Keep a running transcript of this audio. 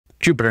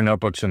Jupyter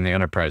Notebooks in the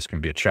enterprise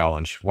can be a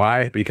challenge.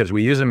 Why? Because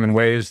we use them in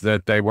ways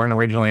that they weren't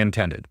originally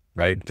intended,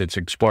 right? It's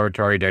an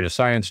exploratory data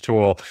science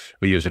tool.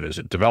 We use it as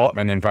a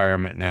development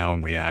environment now,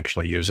 and we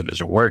actually use it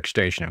as a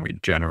workstation, and we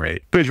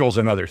generate visuals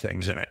and other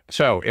things in it.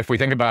 So if we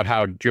think about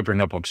how Jupyter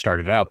Notebooks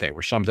started out, they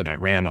were something I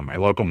ran on my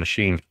local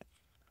machine,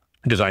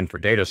 designed for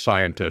data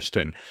scientists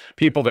and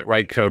people that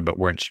write code but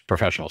weren't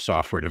professional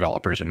software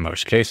developers in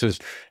most cases,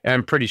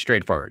 and pretty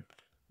straightforward.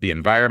 The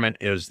environment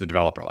is the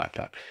developer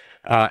laptop.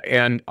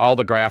 And all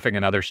the graphing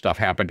and other stuff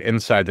happened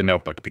inside the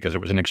notebook because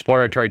it was an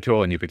exploratory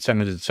tool and you could send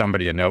it to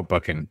somebody a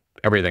notebook and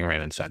everything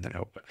ran inside the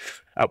notebook.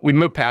 We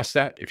moved past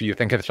that. If you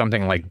think of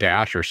something like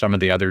Dash or some of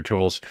the other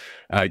tools,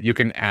 you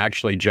can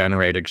actually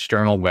generate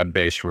external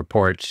web-based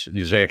reports.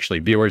 There's actually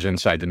viewers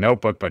inside the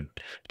notebook, but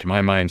to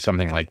my mind,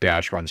 something like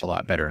Dash runs a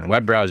lot better in a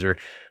web browser.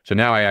 So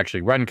now I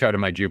actually run code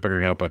in my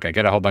Jupyter Notebook. I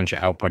get a whole bunch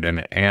of output in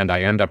it, and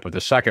I end up with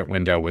a second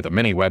window with a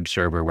mini web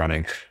server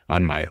running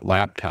on my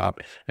laptop.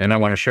 And I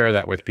want to share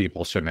that with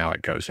people, so now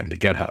it goes into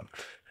GitHub.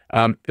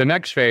 The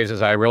next phase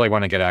is I really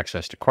want to get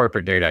access to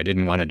corporate data. I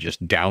didn't want to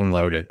just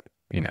download it,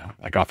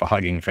 like off a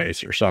Hugging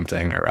Face or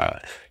something, or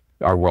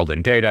our world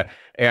in data.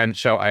 And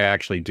so I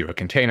actually do a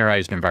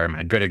containerized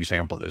environment. A good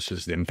example of this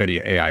is the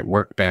NVIDIA AI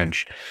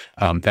Workbench.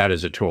 That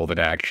is a tool that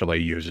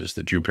actually uses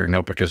the Jupyter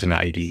Notebook as an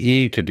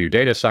IDE to do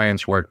data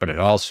science work, but it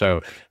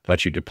also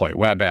lets you deploy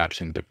web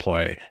apps and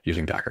deploy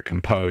using Docker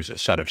Compose, a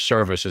set of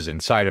services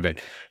inside of it.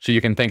 So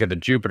you can think of the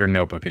Jupyter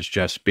Notebook as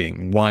just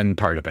being one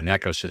part of an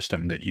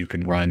ecosystem that you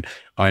can run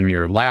on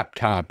your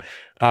laptop.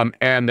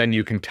 And then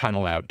you can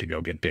tunnel out to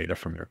go get data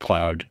from your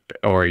cloud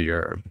or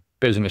your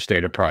business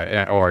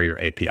data or your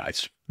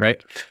APIs,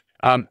 right?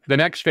 The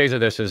next phase of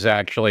this is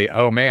actually,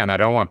 oh man, I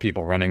don't want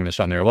people running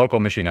this on their local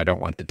machine. I don't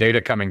want the data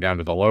coming down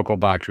to the local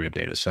box. We have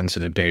data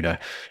sensitive data.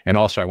 And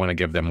also I want to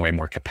give them way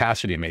more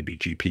capacity, maybe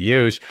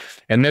GPUs.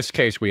 In this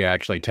case, we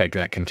actually take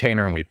that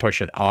container and we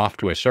push it off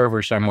to a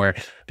server somewhere.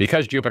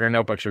 Because Jupyter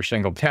Notebooks are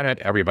single tenant,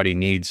 everybody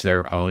needs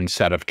their own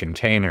set of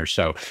containers.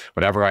 So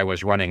whatever I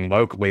was running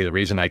locally, the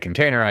reason I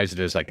containerize it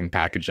is I can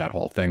package that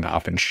whole thing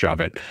off and shove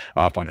it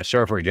off on a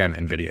server. Again,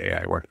 NVIDIA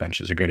AI Workbench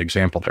is a good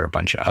example. There are a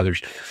bunch of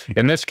others.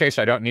 In this case,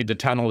 I don't need to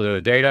tunnel to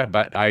the data,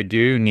 but I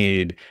do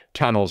need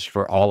tunnels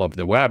for all of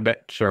the web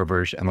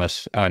servers,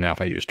 unless now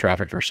if I use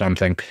traffic or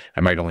something,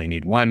 I might only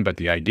need one. But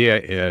the idea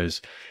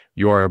is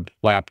your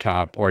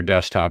laptop or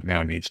desktop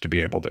now needs to be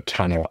able to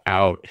tunnel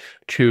out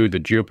to the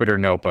Jupyter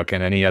Notebook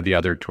and any of the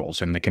other tools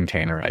in the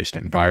containerized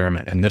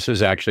environment. And this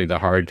is actually the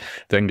hard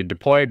thing to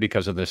deploy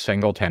because of the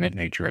single tenant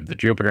nature of the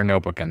Jupyter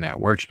Notebook and that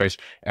workspace.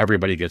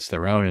 Everybody gets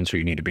their own, and so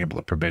you need to be able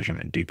to provision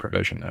and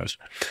deprovision those.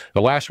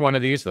 The last one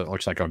of these that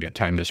looks like I'll get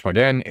time to put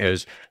in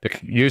is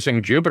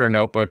using Jupyter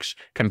Notebooks,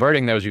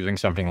 converting those using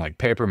something like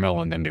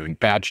Papermill and then doing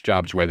batch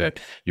jobs with it.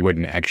 You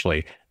wouldn't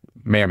actually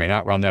may or may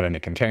not run that in a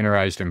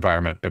containerized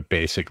environment, but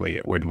basically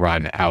it would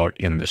run out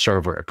in the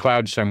server or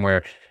cloud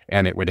somewhere,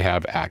 and it would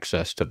have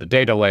access to the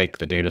data lake,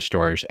 the data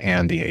stores,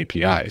 and the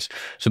APIs.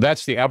 So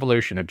that's the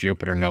evolution of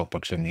Jupyter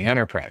Notebooks in the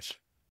enterprise.